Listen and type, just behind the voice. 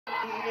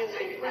He is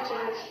a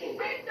preaching machine.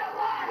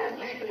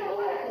 Leaping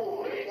over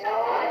pulpits.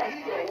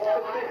 Even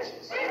walking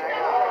benches.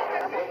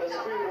 When the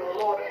Spirit of the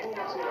Lord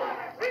moves him,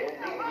 indeed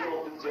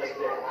he'll do just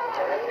that.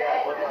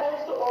 But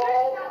most of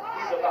all,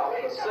 he's about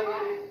the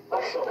saving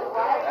of souls.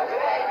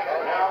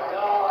 Now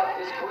God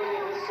is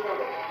bringing his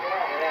servant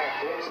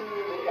into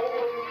the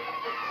open,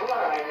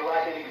 flying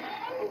like an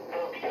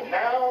eagle.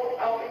 Now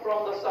out from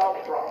the South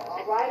Bronx.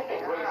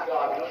 Praise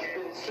God, he's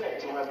been sent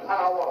to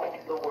empower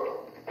the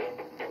world.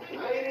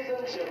 Ladies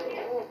and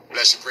gentlemen.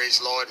 Bless you, praise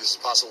the Lord. This is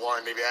Apostle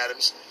Warren Navy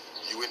Adams.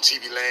 You in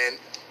TV land.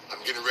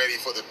 I'm getting ready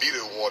for the Beta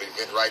Award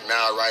event right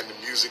now, right in the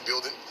music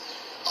building.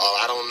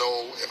 I don't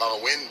know if I'm going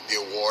to win the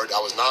award. I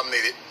was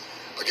nominated.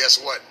 But guess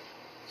what?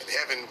 In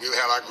heaven, we'll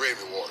have our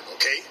Grammy Award,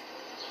 okay?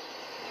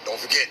 Don't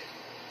forget,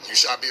 you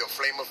shall be a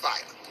flame of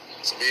fire.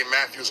 So me and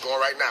Matthew is going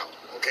right now,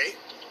 okay?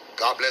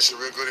 God bless you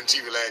real good in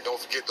TV land. Don't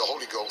forget the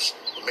Holy Ghost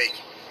will make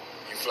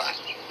you fly.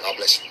 God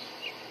bless you.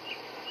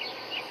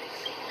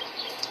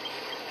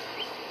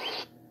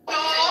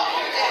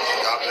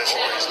 God bless you.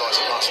 Praise the Lord.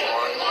 It's Apostle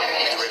Warren.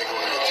 Get ready to go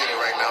to the theater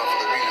right now for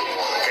the Beta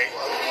Award, okay?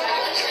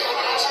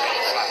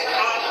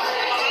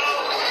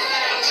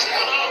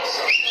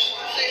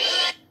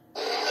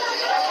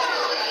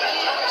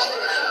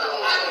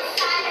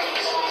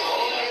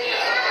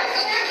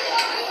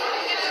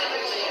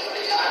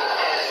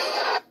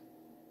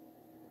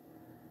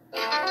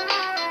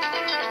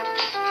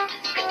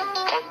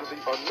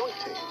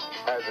 Anointing,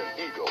 as an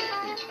eagle,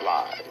 he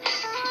flies.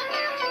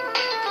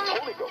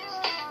 Holy Ghost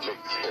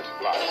makes him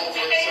fly.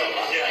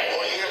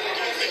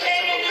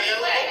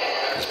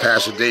 It's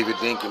Pastor David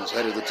Dinkins,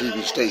 head of the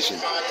TV station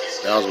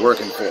that I was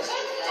working for.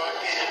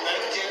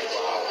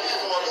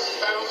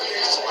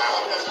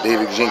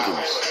 David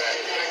Jenkins.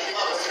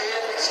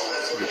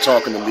 You're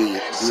talking to me,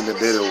 doing the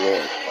Beta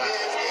Award.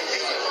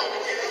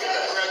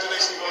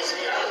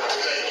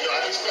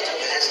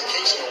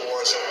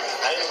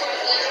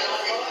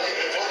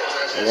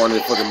 I won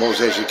it for the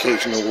most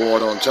educational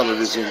award on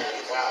television.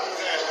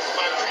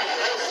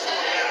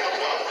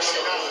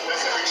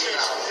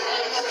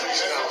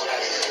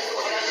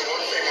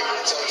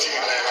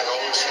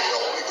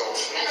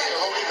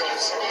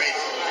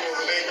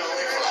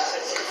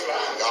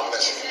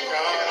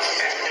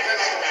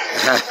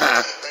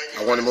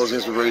 I won the most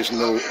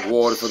inspirational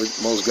award for the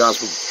most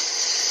gospel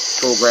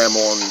program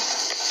on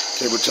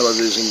cable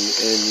television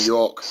in New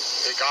York.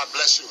 Hey, God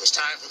bless you. It's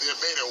time for the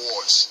Beta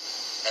Awards.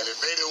 And the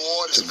Beta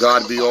Award is to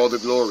God be all the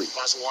glory.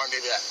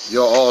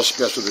 You're all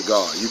special to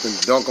God. You can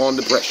dunk on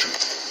depression.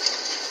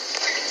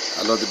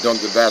 I love to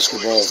dunk the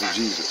basketball for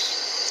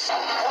Jesus.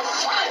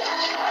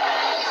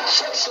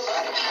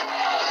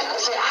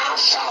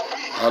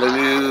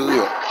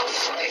 Hallelujah.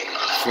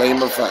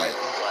 Flame of fire.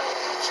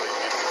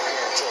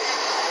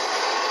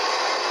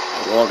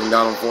 Walking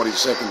down on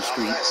 42nd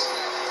Street.